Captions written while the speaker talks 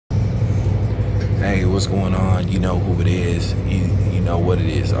what's going on? You know who it is. You know what it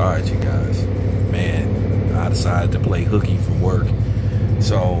is. All right, you guys. Man, I decided to play hooky from work.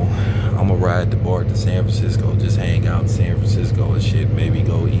 So I'm going to ride the BART to San Francisco. Just hang out in San Francisco and shit. Maybe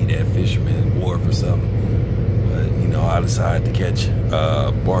go eat at Fisherman's Wharf or something. But, you know, I decided to catch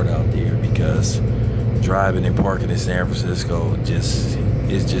BART out there because driving and parking in San Francisco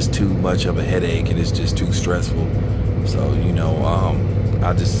is just too much of a headache, and it's just too stressful. So, you know,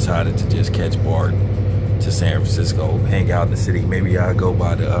 I just decided to just catch BART to San Francisco, hang out in the city. Maybe I'll go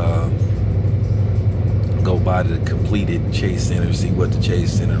by the completed Chase Center, see what the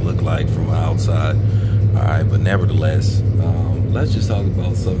Chase Center looked like from outside. All right, but nevertheless, let's just talk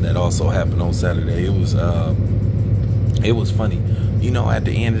about something that also happened on Saturday. It was funny. You know, at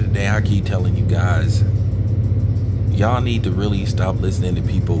the end of the day, I keep telling you guys, y'all need to really stop listening to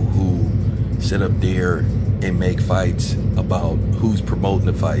people who sit up there and make fights about who's promoting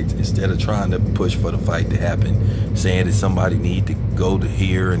the fights instead of trying to push for the fight to happen, saying that somebody need to go to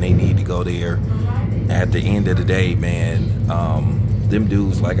here and they need to go there. At the end of the day, man, them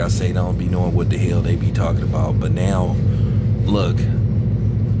dudes, like I say, don't be knowing what the hell they be talking about. But now, look,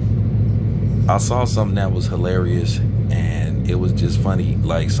 I saw something that was hilarious, and it was just funny.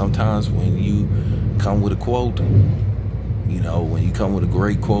 Like, sometimes when you come with a quote, you know, when you come with a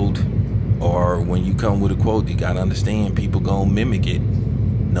great quote, or when you come with a quote, you gotta understand people gonna mimic it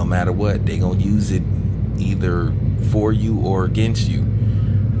no matter what. They gonna use it either for you or against you.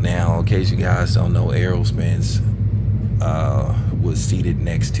 Now, in case you guys don't know, Errol Spence was seated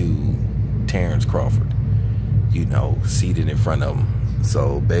next to Terrence Crawford, you know, seated in front of him.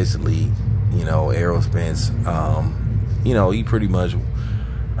 So basically, you know, Errol Spence, you know, he pretty much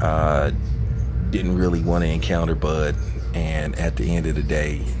didn't really want to encounter Bud, and at the end of the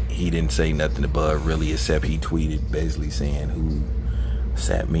day, he didn't say nothing to Bud really, except he tweeted basically saying, who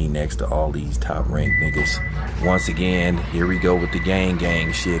sat me next to all these top ranked niggas. Once again, here we go with the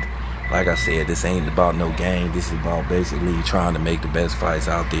gang shit. Like I said, this ain't about no gang. This is about basically trying to make the best fights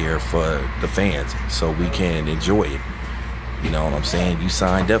out there for the fans so we can enjoy it. You know what I'm saying? You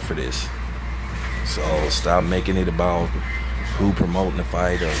signed up for this. So stop making it about who promoting the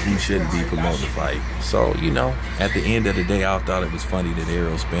fight or who shouldn't be promoting the fight. So, you know, at the end of the day, I thought it was funny that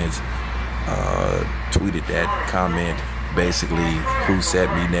Errol Spence tweeted that comment, basically, who sat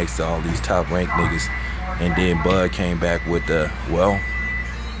me next to all these top ranked niggas. And then Bud came back with the, well,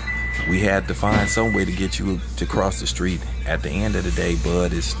 we had to find some way to get you to cross the street. At the end of the day,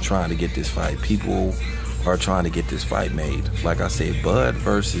 Bud is trying to get this fight. People are trying to get this fight made. Like I said, Bud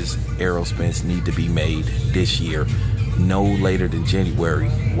versus Errol Spence need to be made this year, no later than January,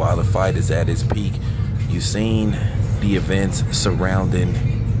 while the fight is at its peak. You've seen the events surrounding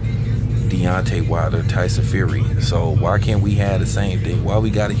Deontay Wilder, Tyson Fury. So why can't we have the same thing? Why we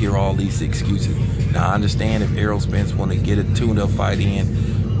got to hear all these excuses? Now, I understand if Errol Spence want to get a tune-up fight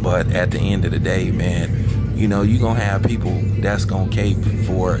in, but at the end of the day, man, you know, you're going to have people that's going to cape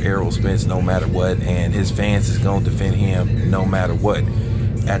for Errol Spence no matter what, and his fans is going to defend him no matter what.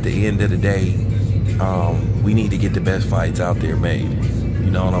 At the end of the day, we need to get the best fights out there made.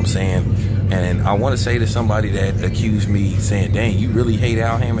 You know what I'm saying? And I want to say to somebody that accused me saying, dang, you really hate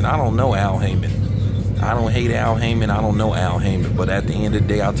Al Heyman? I don't know Al Heyman. I don't hate Al Heyman. I don't know Al Heyman. But at the end of the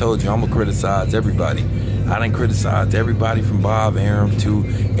day, I told you, I'm going to criticize everybody. I done criticized everybody from Bob Arum to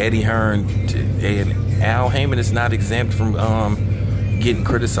Eddie Hearn. And Al Heyman is not exempt from getting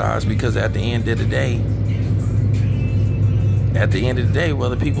criticized, because at the end of the day,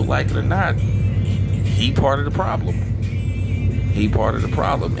 whether people like it or not, he part of the problem. He part of the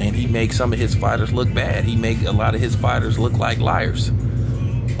problem, and he makes some of his fighters look bad. He make a lot of his fighters look like liars,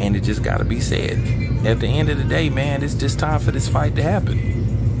 and it just got to be said. At the end of the day, man, it's just time for this fight to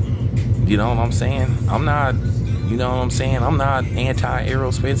happen. You know what I'm saying? I'm not, you know what I'm saying? I'm not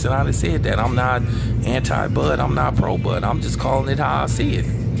anti-Errol Spence, and I just said that. I'm not anti-Bud. I'm not pro-Bud. I'm just calling it how I see it.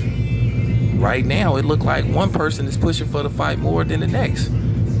 Right now, it look like one person is pushing for the fight more than the next.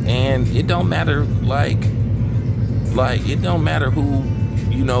 And it don't matter, like it don't matter who,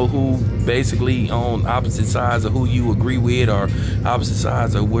 you know, who basically on opposite sides of who you agree with, or opposite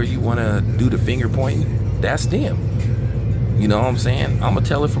sides of where you want to do the finger pointing. That's them. You know what I'm saying? I'm going to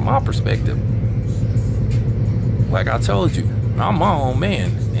tell it from my perspective. Like I told you, I'm my own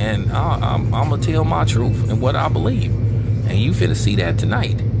man, and I'm going to tell my truth and what I believe. And you finna see that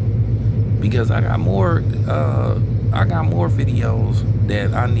tonight, because I got more videos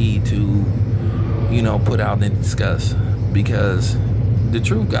that I need to, you know, put out and discuss, because the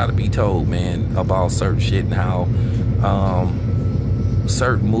truth got to be told, man, about certain shit and how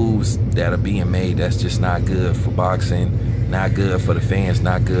certain moves that are being made that's just not good for boxing, not good for the fans,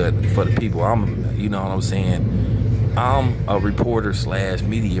 not good for the people. You know what I'm saying? I'm a reporter /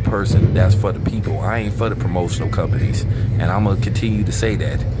 media person that's for the people. I ain't for the promotional companies, and I'm gonna continue to say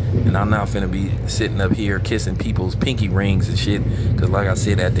that. And I'm not finna be sitting up here kissing people's pinky rings and shit, because like I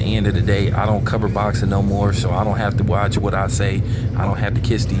said, at the end of the day, I don't cover boxing no more, so I don't have to watch what I say. I don't have to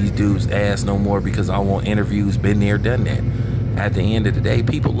kiss these dudes' ass no more, because I want interviews. Been there, done that. At the end of the day,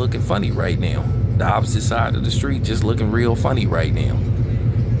 people looking funny right now. The opposite side of the street just looking real funny right now.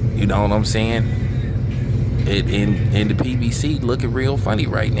 You know what I'm saying? In the PBC looking real funny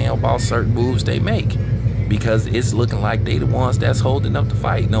right now about certain moves they make, because it's looking like they the ones that's holding up the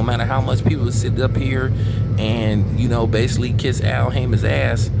fight. No matter how much people sit up here and, you know, basically kiss Al Haymon's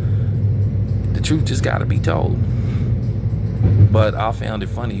ass, the truth just got to be told. But I found it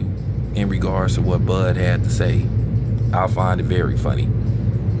funny in regards to what Bud had to say. I find it very funny.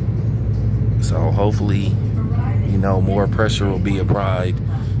 So hopefully, you know, more pressure will be applied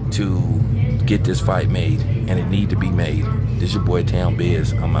to get this fight made, and it need to be made. This your boy Town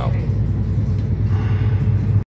Biz. I'm out.